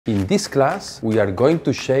In this class, we are going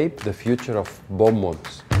to shape the future of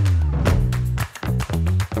bonbons.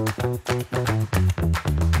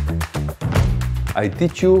 I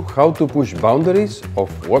teach you how to push boundaries of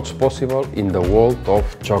what's possible in the world of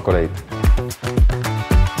chocolate.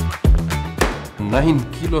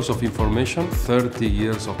 9 kilos of information, 30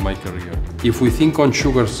 years of my career. If we think on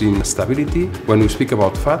sugars in stability, when we speak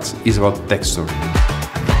about fats, it's about texture.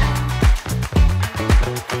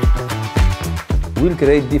 We'll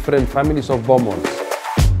create different families of bonbons.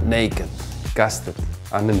 Naked, custard,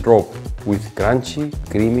 and enrobed, with crunchy,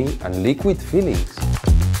 creamy, and liquid fillings.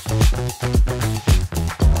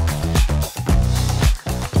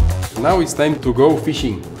 Now it's time to go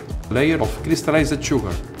fishing. Layer of crystallized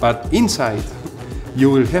sugar, but inside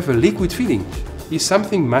you will have a liquid filling. It's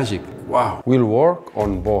something magic. Wow! We'll work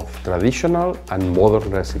on both traditional and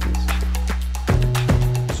modern recipes.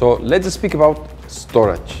 So let's speak about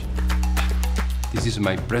storage. This is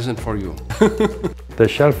my present for you. The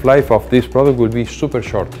shelf life of this product will be super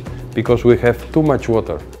short because we have too much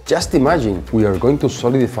water. Just imagine we are going to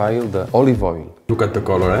solidify the olive oil. Look at the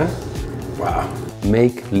color, eh? Wow!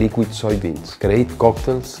 Make liquid soybeans, create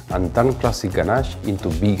cocktails, and turn classic ganache into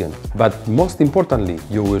vegan. But most importantly,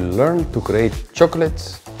 you will learn to create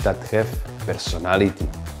chocolates that have personality.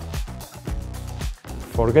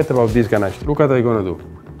 Forget about this ganache. Look what I'm gonna do.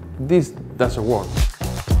 This doesn't work.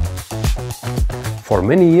 For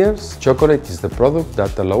many years, chocolate is the product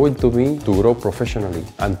that allowed me to grow professionally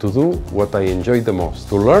and to do what I enjoy the most,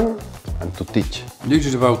 to learn and to teach. This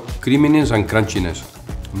is about creaminess and crunchiness.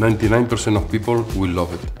 99% of people will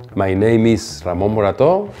love it. My name is Ramon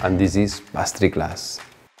Morató and this is PastryClass.